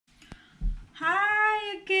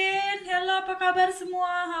apa kabar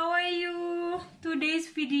semua? How are you? Today's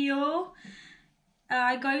video,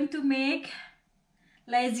 I'm going to make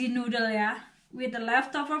lazy noodle ya, with the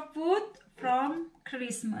leftover food from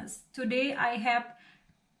Christmas. Today I have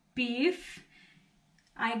beef.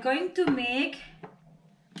 I'm going to make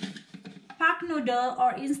pack noodle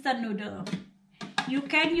or instant noodle. You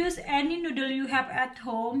can use any noodle you have at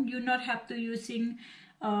home. You not have to using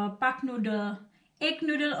pack noodle. Egg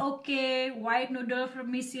noodle okay, white noodle,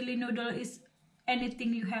 vermicelli noodle is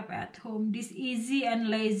anything you have at home. This easy and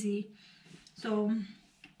lazy. So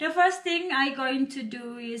the first thing I'm going to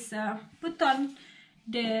do is put on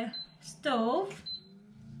the stove,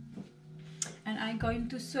 and I'm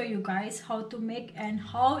going to show you guys how to make and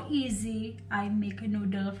how easy I make a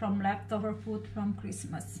noodle from leftover food from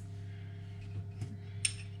Christmas.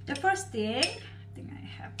 The first thing, I think I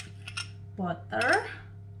have butter.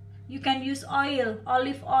 You can use oil,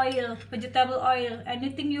 olive oil, vegetable oil,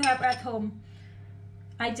 anything you have at home.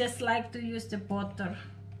 I just like to use the butter.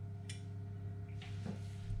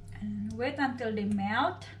 And wait until they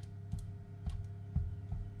melt.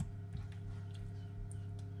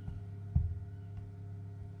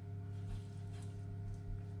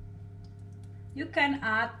 You can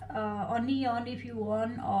add onion if you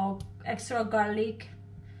want, or extra garlic.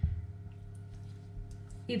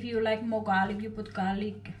 If you like more garlic, you put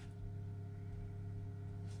garlic.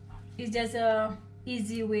 It's just a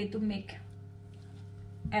easy way to make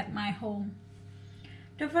at my home.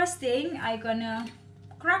 The first thing I gonna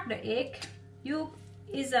crack the egg. You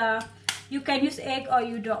can use egg or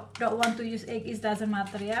you don't want to use egg. It doesn't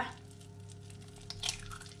matter, yeah,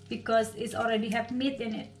 because it's already have meat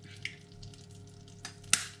in it.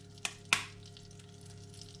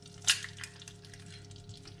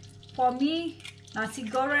 For me, nasi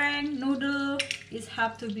goreng noodle is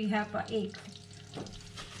have to be have an egg.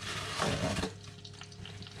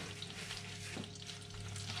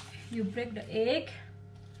 You break the egg.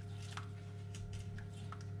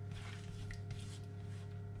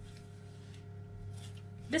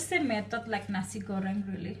 The same method like nasi goreng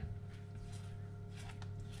really.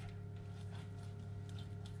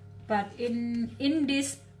 But in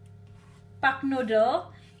this pack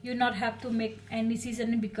noodle, you not have to make any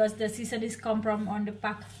seasoning because the seasoning is come from on the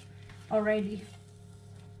pack already.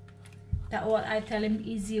 That's what I tell him,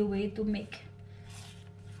 easy way to make.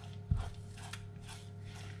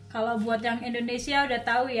 Kalau buat yang Indonesia udah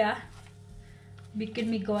tahu ya,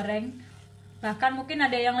 bikin mie goreng. Bahkan mungkin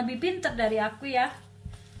ada yang lebih pintar dari aku ya.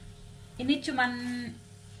 Ini cuman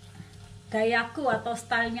gayaku atau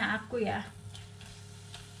stylenya aku ya.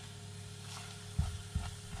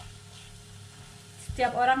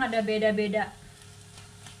 Setiap orang ada beda-beda.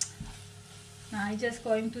 Nah, I just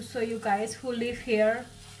going to show you guys who live here,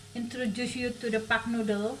 introduce you to the pack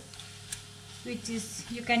noodle, which is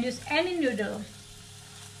you can use any noodle.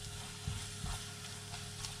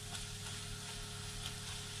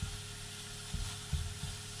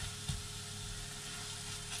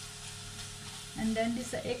 And then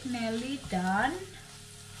this egg nearly done.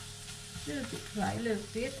 Little bit dry, little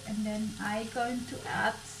bit, and then I going to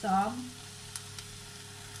add some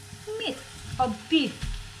meat or beef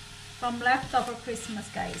from leftover Christmas,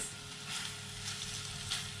 guys.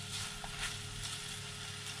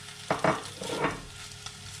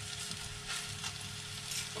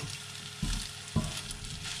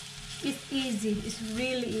 It's easy, it's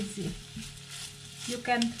really easy. You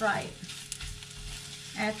can try it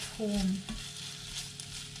at home.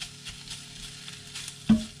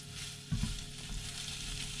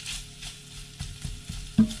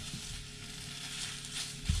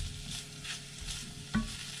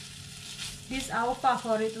 This is our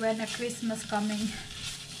favorite when a Christmas coming.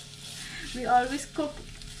 We always cook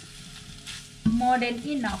more than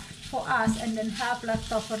enough for us and then have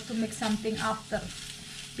leftover to make something after.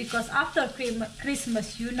 Because after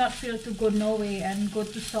Christmas, you not feel to go nowhere and go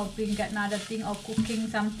to shopping, get another thing or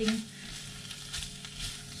cooking something.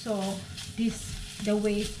 So this the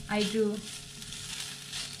way I do.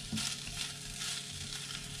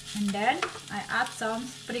 And then I add some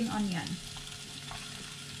spring onion.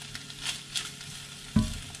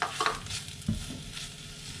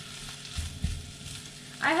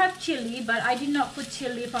 I have chili, but I did not put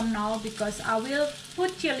chili from now because I will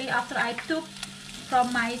put chili after I took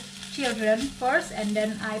from my children first, and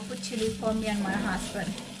then I put chili for me and my husband.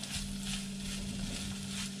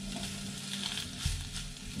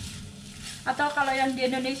 Atau kalau yang di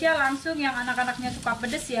Indonesia langsung yang anak-anaknya suka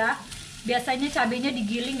pedes ya, biasanya cabenya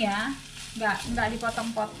digiling ya, nggak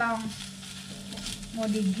dipotong-potong. Mau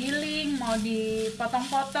digiling, mau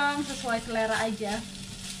dipotong-potong, sesuai selera aja.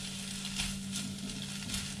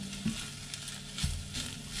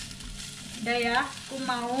 Udah ya, aku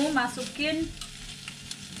mau masukin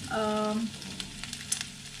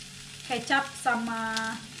kecap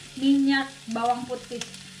sama minyak bawang putih.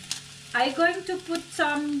 I going to put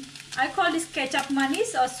some, I call this ketchup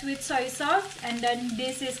manis or sweet soy sauce, and then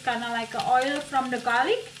this is kind of like a oil from the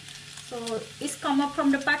garlic, so it's come up from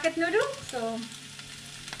the packet noodle. So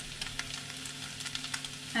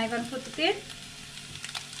I gonna put it in.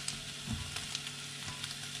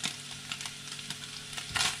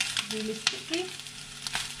 Really sticky.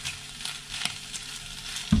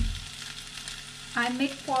 I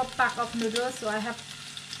make 4 pack of noodles, so I have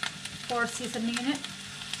 4 seasoning in it.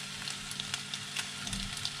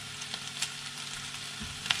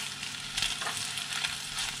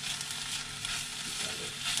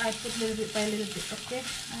 I put little bit by little bit, okay?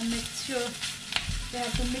 I make sure they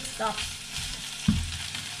have to mix up.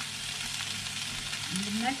 And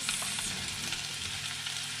the next,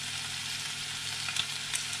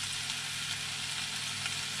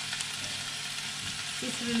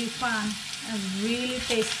 it's really fun and really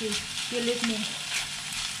tasty, believe me.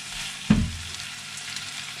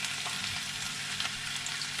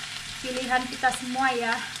 Pilihan kita semua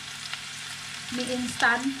ya, mie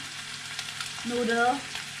instan noodle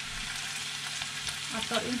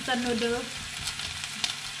atau instant noodle.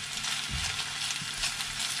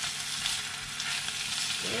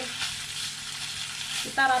 Oke,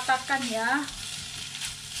 kita ratakan ya.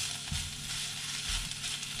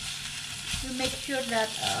 You make sure that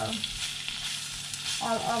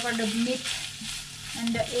all over the meat and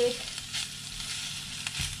the egg.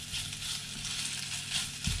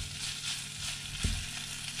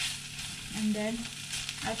 And then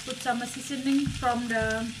I put some seasoning from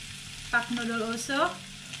the pack noodle also.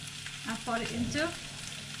 I pour it into.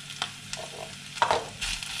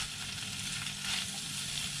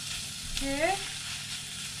 Okay.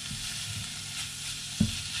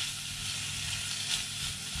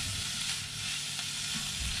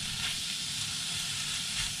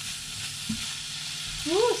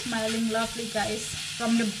 Ooh, smelling lovely guys,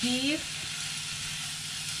 from the beef.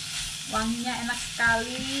 Wanginya enak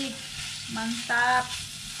sekali, mantap.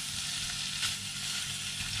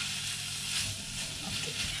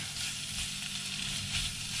 Okay.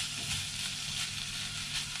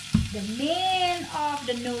 The main of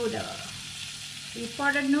the noodle.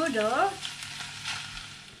 Before the noodle,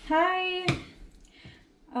 hi,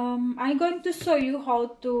 I'm going to show you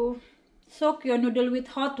how to soak your noodle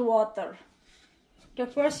with hot water. The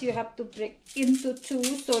first you have to break into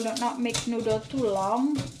 2 so do not make noodle too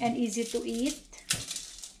long and easy to eat.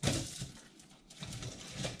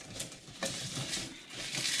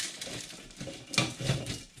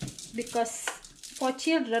 Because for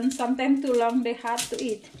children sometimes too long they hard to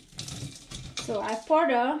eat. So I pour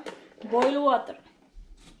the boiled water.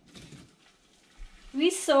 We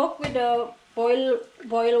soak with the boiled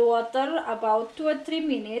water about 2 or 3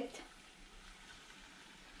 minutes.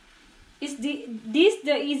 Is this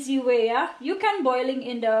the easy way? Yeah, you can boiling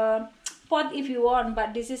in the pot if you want,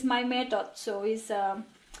 but this is my method, so it's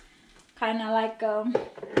kind of like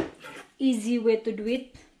easy way to do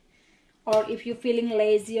it. Or if you're feeling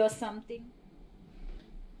lazy or something,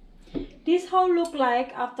 this how look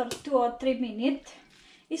like after 2 or 3 minutes.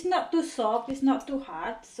 It's not too soft, it's not too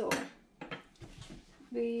hard, so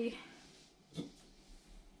we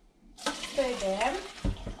stir them.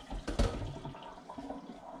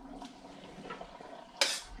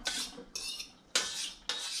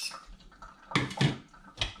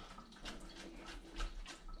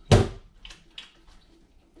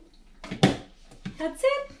 That's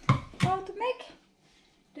it. How to make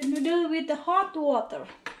the noodle with the hot water.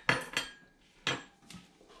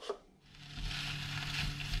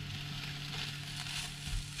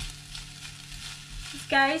 This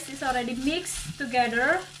guys is already mixed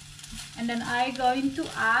together, and then I going to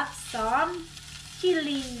add some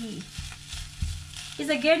chili.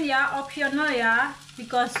 It's again yeah optional yeah,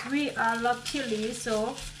 because we love chili,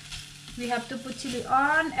 so we have to put chili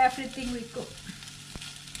on everything we cook.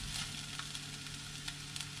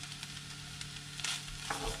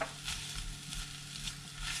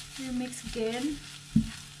 We mix again,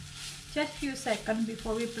 just few seconds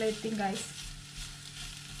before we plating guys.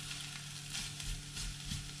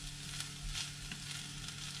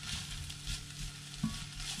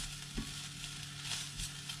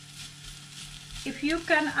 If you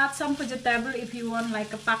can add some vegetable if you want,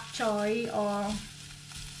 like a pak choy, or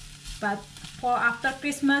but for after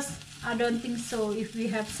Christmas I don't think so if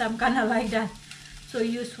we have some kind of like that, so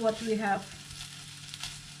use what we have.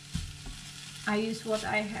 I use what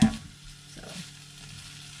I have. So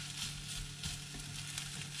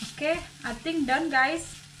okay, I think done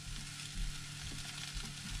guys.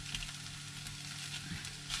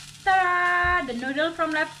 Ta-da! The noodle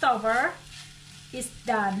from leftover is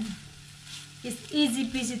done. It's easy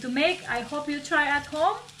peasy to make. I hope you try at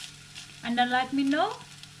home, and then let me know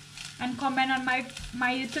and comment on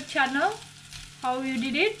my YouTube channel how you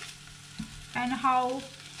did it and how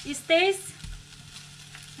it tastes.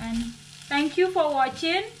 And thank you for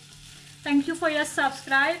watching. Thank you for your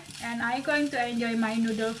subscribe, and I'm going to enjoy my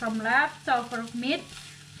noodle from leftover meat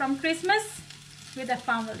from Christmas with the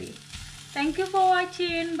family. Thank you for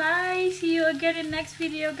watching. Bye. See you again in next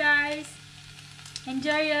video, guys.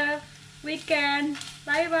 Enjoy your weekend.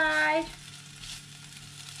 Bye bye.